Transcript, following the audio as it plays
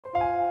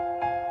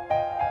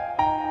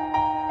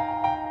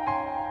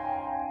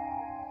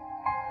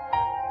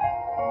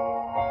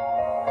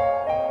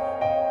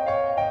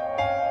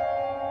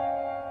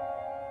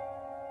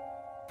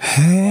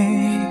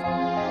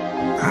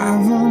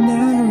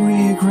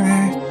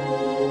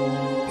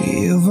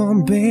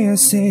won't be a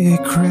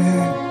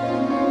secret.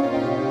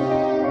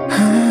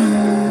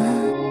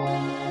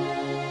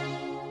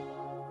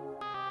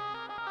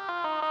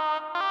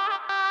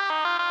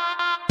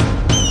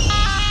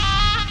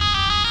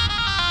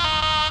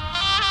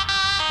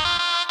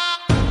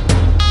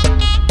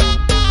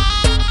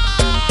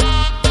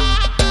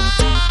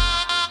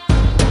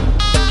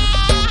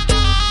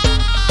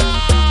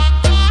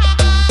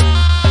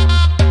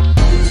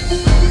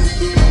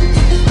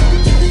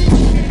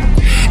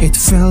 It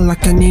felt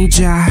like I need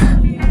ya,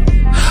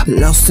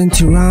 lost in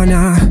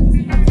Tirana.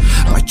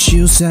 But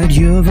you said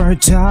you were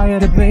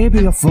tired,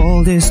 baby, of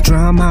all this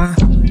drama.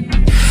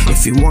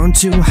 If you want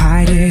to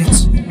hide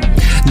it,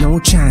 no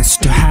chance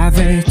to have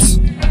it.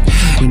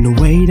 In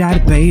a way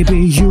that, baby,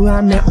 you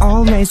and me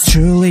always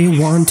truly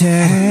wanted.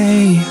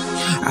 Hey,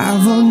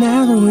 I will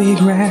never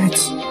regret.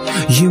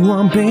 You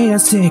won't be a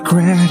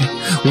secret.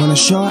 Wanna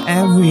show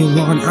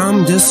everyone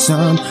I'm the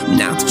sun,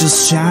 not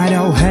just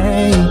shadow.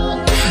 Hey,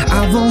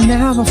 I will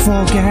never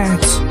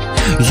forget.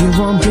 You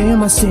won't be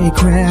my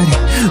secret.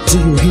 Do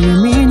you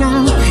hear me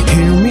now?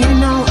 Hear me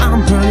now,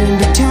 I'm burning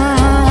the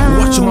town.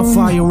 Watching my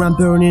fire, I'm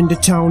burning the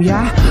town,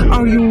 yeah.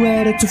 Are you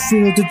ready to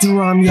feel the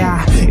drum,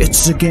 yeah?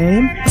 It's a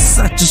game,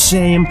 such a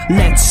shame.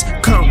 Let's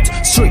count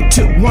 3,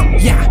 2, 1,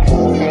 yeah.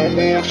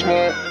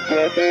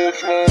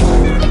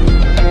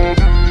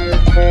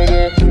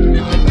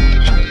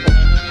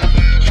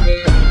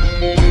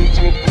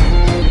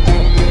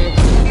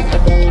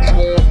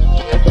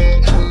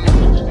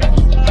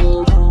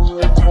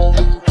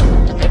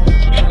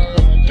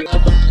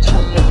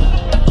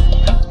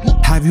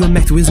 Have you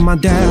met with my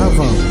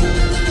devil?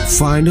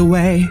 Find a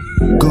way,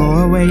 go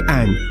away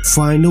and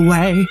find a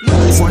way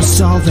for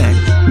solving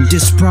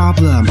this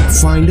problem.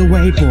 Find a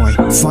way, boy,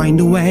 find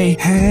a way.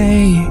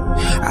 Hey,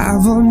 I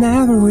will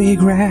never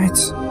regret.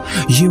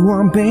 You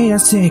won't be a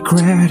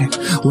secret.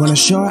 Wanna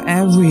show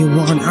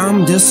everyone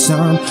I'm the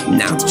sun,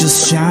 not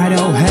just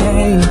shadow.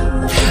 Hey,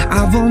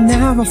 I will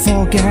never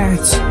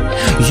forget.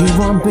 You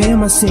won't be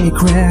my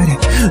secret.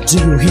 Do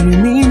you hear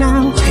me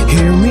now?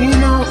 Hear me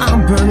now,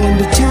 I'm burning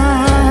the town.